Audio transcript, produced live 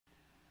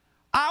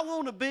I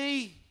want to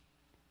be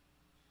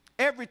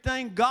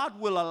everything God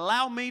will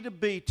allow me to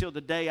be till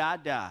the day I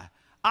die.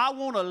 I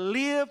want to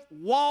live,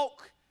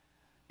 walk,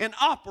 and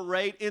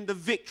operate in the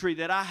victory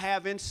that I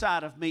have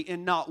inside of me,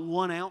 and not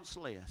 1 ounce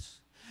less.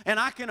 And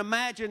I can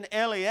imagine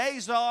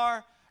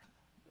Eleazar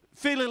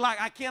feeling like,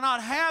 I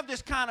cannot have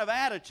this kind of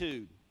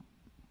attitude.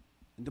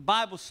 And the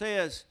Bible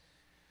says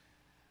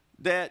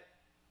that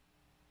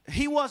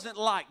he wasn't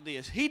like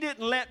this. He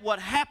didn't let what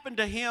happened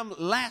to him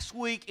last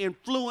week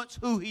influence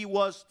who he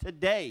was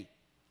today.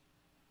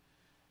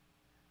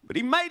 But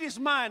he made his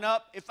mind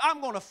up, if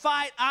I'm going to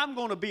fight, I'm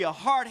going to be a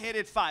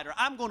hard-headed fighter.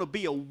 I'm going to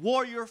be a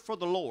warrior for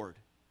the Lord.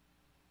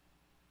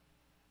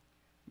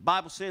 The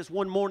Bible says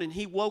one morning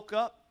he woke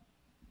up,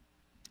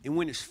 and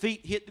when his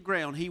feet hit the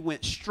ground, he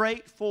went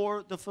straight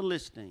for the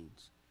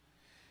Philistines.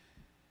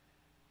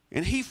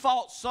 And he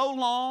fought so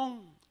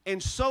long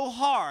and so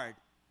hard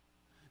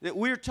that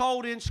we're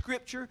told in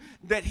Scripture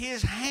that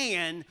his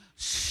hand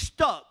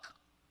stuck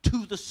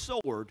to the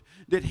sword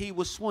that he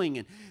was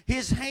swinging.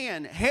 His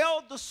hand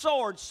held the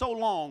sword so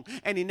long,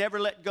 and he never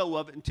let go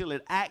of it until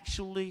it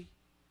actually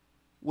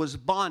was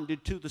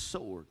bonded to the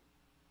sword.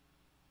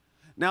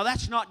 Now,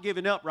 that's not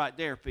giving up right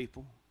there,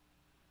 people.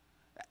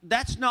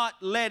 That's not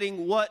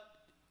letting what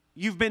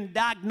you've been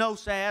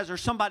diagnosed as, or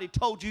somebody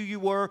told you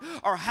were,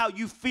 or how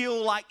you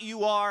feel like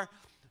you are.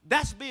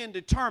 That's being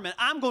determined.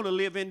 I'm going to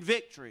live in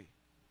victory.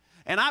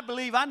 And I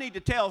believe I need to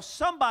tell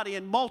somebody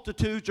in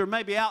multitudes, or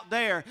maybe out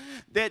there,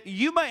 that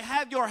you may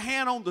have your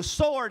hand on the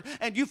sword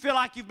and you feel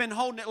like you've been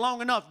holding it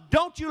long enough.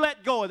 Don't you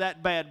let go of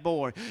that bad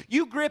boy.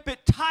 You grip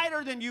it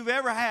tighter than you've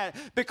ever had,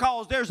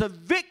 because there's a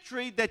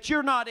victory that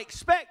you're not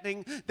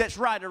expecting that's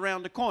right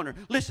around the corner.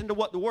 Listen to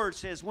what the Word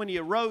says. When he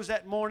arose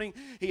that morning,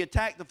 he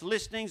attacked the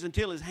Philistines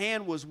until his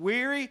hand was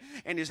weary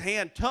and his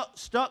hand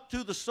stuck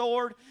to the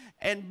sword.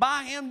 And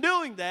by him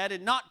doing that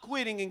and not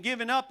quitting and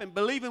giving up and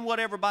believing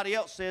what everybody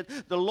else said,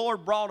 the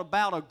Lord brought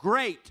about a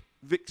great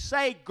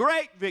victory,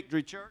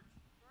 church.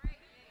 Great.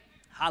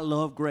 I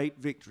love great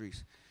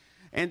victories.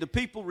 And the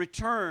people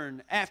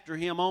returned after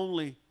him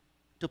only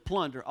to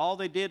plunder. All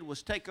they did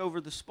was take over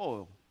the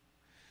spoil.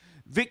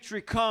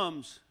 Victory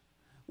comes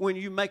when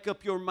you make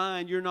up your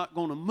mind you're not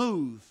going to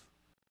move